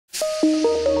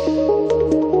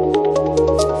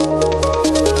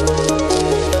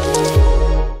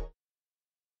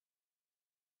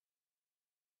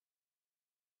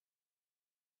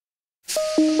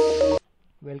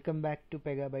Welcome back to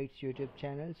Pega YouTube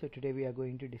channel. So today we are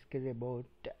going to discuss about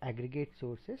aggregate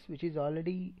sources, which is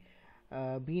already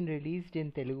been released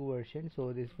in Telugu version,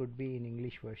 so this would be in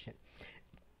English version.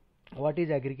 What is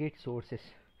aggregate sources?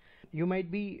 You might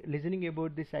be listening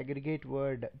about this aggregate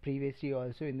word previously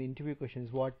also in the interview questions.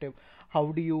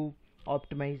 How do you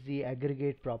optimize the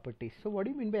aggregate properties? So what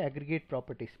do you mean by aggregate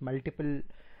properties?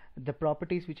 The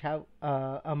properties which have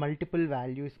a multiple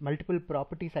values, multiple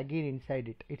properties again inside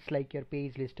it. It's like your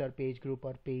page list or page group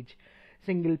or page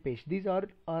single page. These are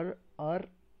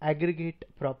aggregate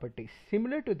properties.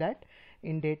 Similar to that,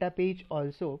 in data page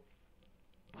also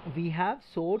we have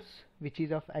source, which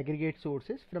is of aggregate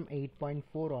sources from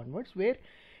 8.4 onwards, where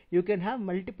you can have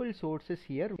multiple sources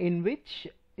here in which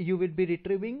you will be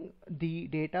retrieving the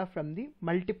data from the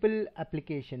multiple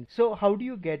applications. So how do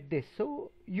you get this?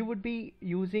 So you would be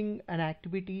using an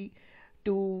activity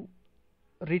to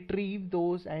retrieve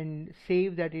those and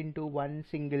save that into one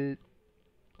single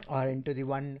or into the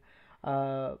one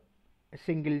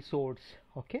single source.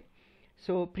 Okay,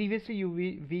 so previously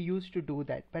we used to do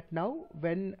that, but now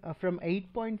when from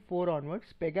 8.4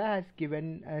 onwards, Pega has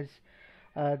given us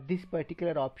this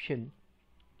particular option,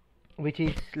 which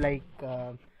is like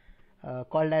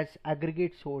called as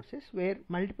aggregate sources, where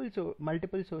multiple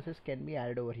sources can be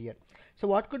added over here. So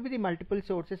what could be the multiple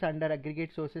sources under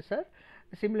aggregate sources are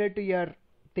similar to your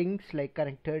things like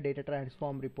connector, data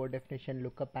transform, report definition,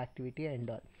 lookup activity and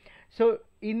all. So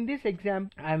in this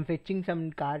example I am fetching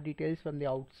some car details from the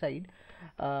outside,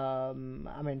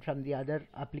 from the other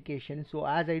application. So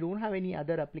as I don't have any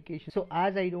other applications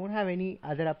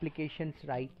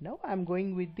right now, I'm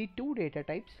going with the two data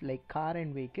types like car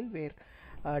and vehicle, where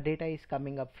data is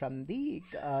coming up from the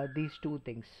these two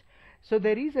things. So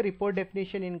there is a report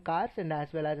definition in cars and as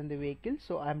well as in the vehicle,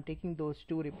 so I'm taking those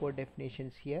two report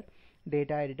definitions here: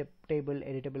 data table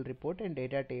editable report and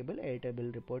data table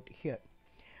editable report here.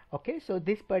 Okay, so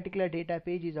this particular data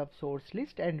page is of source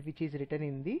list and which is written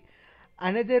in the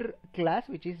another class,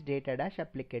 which is data dash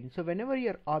applicant. So whenever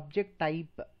your object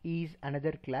type is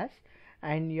another class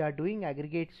and you are doing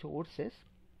aggregate sources,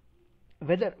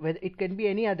 whether it can be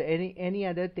any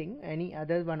other thing, any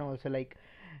other one also, like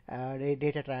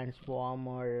data transform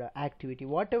or activity,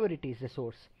 whatever it is, the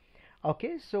source.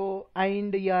 Okay, so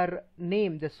and your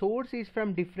name, the source is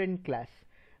from different class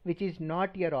which is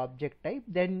not your object type,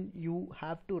 then you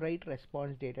have to write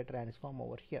response data transform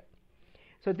over here.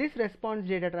 So this response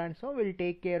data transform will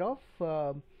take care of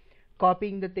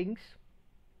copying the things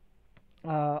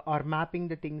or mapping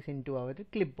the things into our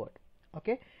clipboard.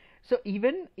 Okay, so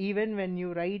even when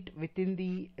you write within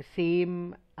the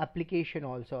same application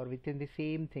also, or within the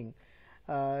same thing,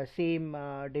 same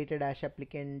data dash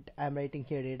applicant, I'm writing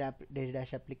here data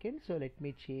dash applicant. So let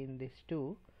me change this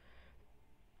to,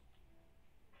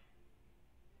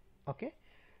 okay,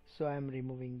 so I'm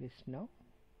removing this now.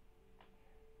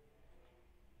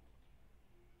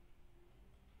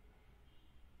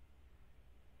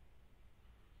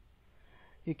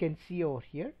 You can see over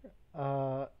here,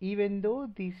 even though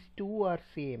these two are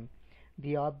same,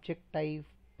 the object type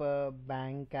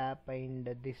bank app and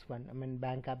this one,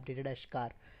 bank app data dash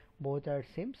car, both are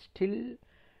same, still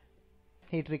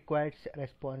it requires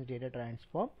response data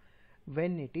transform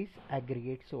when it is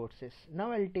aggregate sources.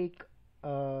 Now I'll take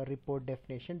a report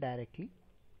definition directly,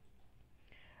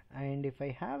 and if I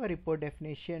have a report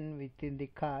definition within the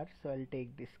car, so I'll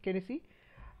take this. Can you see,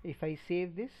 if I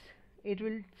save this, it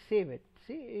will save it.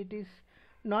 See, it is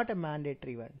not a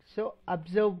mandatory one. So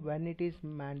observe when it is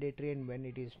mandatory and when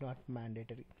it is not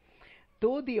mandatory.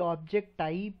 Though the object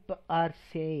type are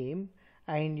same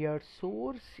and your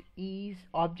source is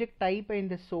object type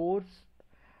and the source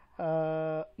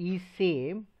is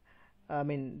same,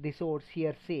 the source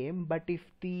here same, but if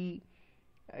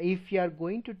you are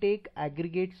going to take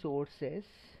aggregate sources,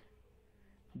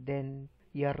 then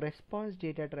your response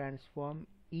data transform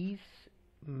is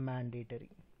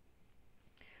mandatory.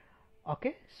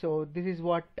 Okay, so this is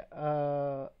what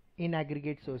in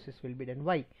aggregate sources will be done.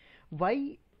 Why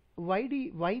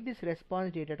this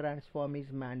response data transform is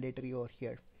mandatory over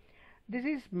here? This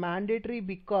is mandatory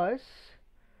because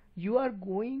you are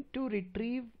going to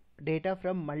retrieve data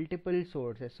from multiple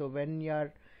sources. So when you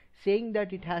are saying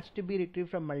that it has to be retrieved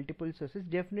from multiple sources,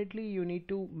 definitely you need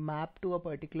to map to a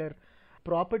particular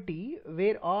property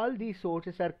where all these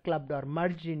sources are clubbed or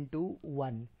merged into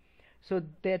one. So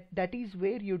that is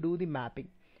where you do the mapping.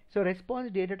 So response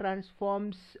data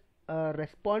transforms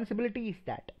responsibility is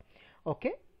that.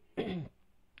 Okay.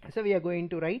 So we are going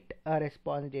to write a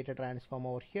response data transform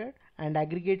over here, and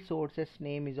aggregate sources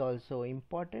name is also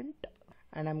important,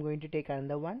 and I'm going to take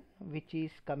another one which is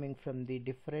coming from the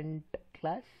different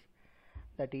class,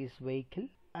 that is vehicle.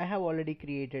 I have already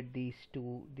created these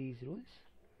rules.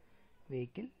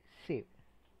 Vehicle, save.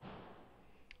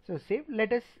 So save.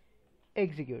 Let us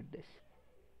execute this.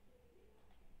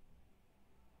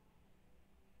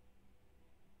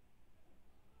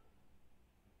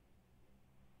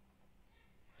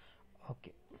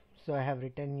 Okay, so I have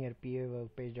written here PA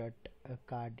workpage dot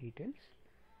car details.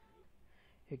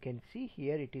 You can see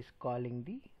here it is calling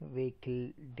the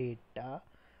vehicle data,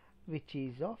 which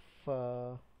is of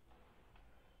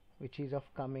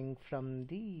coming from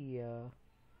the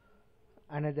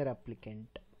another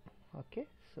applicant. Okay,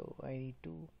 so I need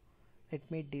to, let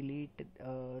me delete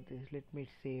this. Let me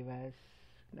save as,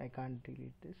 I can't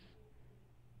delete this.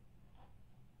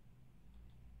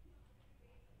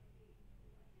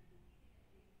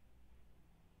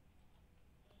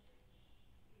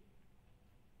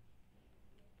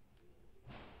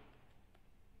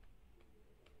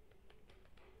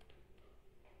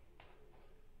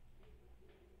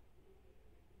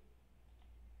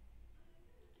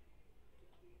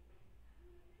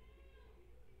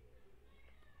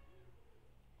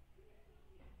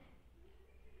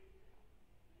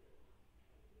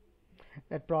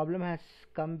 That problem has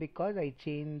come because I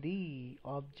changed the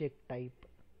object type.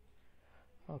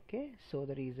 Okay, so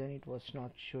the reason it was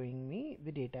not showing me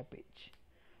the data page.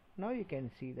 Now you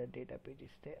can see the data page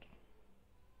is there.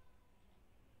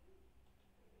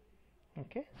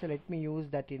 Okay, so let me use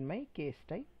that in my case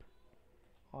type,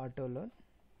 auto loan.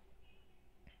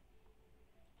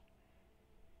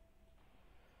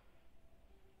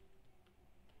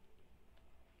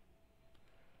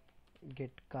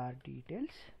 Get car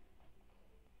details.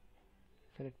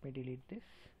 So let me delete this.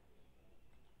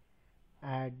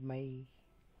 Add my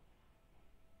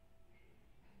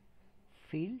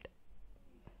field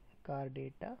car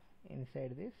data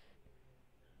inside this.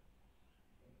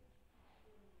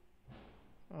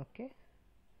 Okay,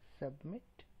 submit.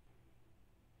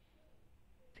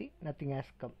 See, nothing has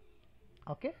come.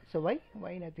 Okay, so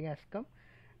why nothing has come?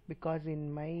 Because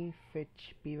in my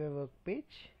fetch PY work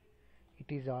page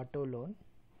it is auto loan,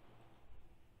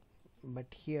 but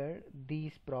here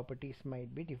these properties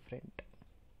might be different.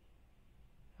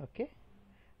 Okay,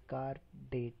 car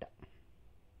data,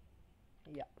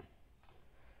 yeah,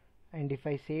 and if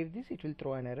I save this it will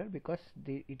throw an error because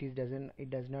it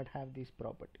does not have these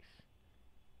properties.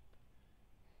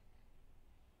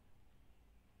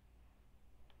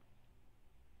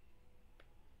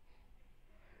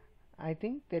 I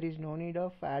think there is no need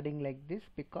of adding like this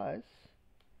because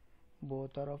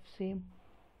both are of same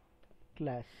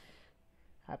class.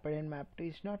 Append and map to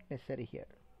is not necessary here.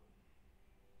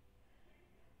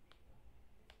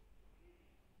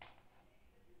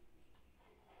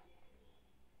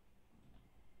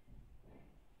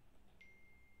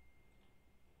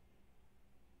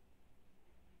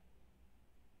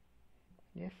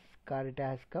 Yes, car data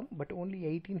has come, but only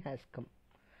 18 has come.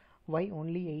 Why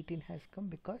only 18 has come?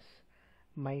 Because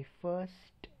my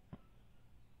first,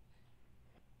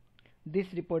 this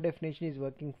report definition is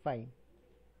working fine.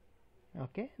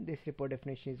 Okay, this report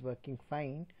definition is working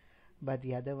fine, but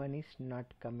the other one is not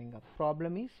coming up.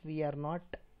 Problem is we are not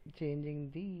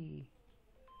changing the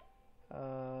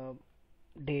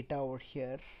data over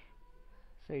here,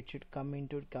 so it should come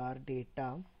into car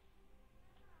data.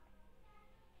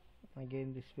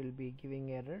 Again this will be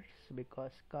giving errors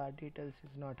because car details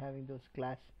is not having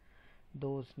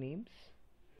those names.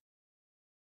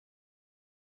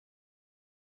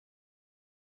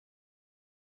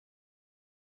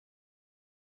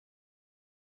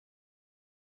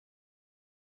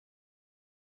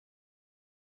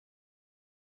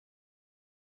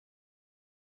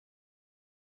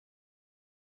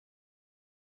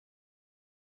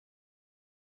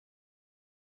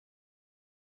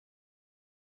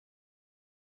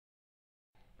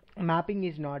 Mapping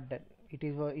is not done.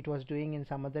 It was doing in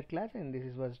some other class, and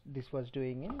this was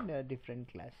doing in a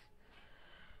different class.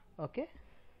 Okay,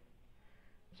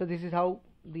 so this is how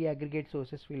the aggregate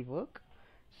sources will work.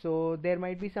 So there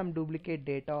might be some duplicate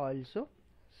data also,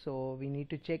 so we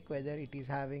need to check whether it is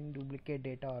having duplicate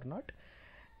data or not.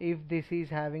 If this is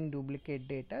having duplicate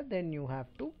data, then you have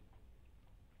to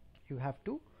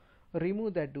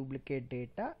remove that duplicate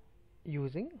data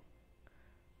using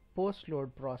post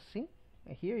load processing.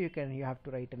 Here you have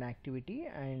to write an activity,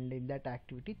 and in that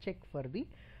activity check for the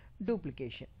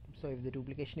duplication. So if the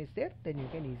duplication is there, then you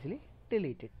can easily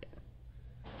delete it.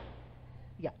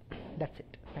 Yeah, that's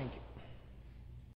it. Thank you.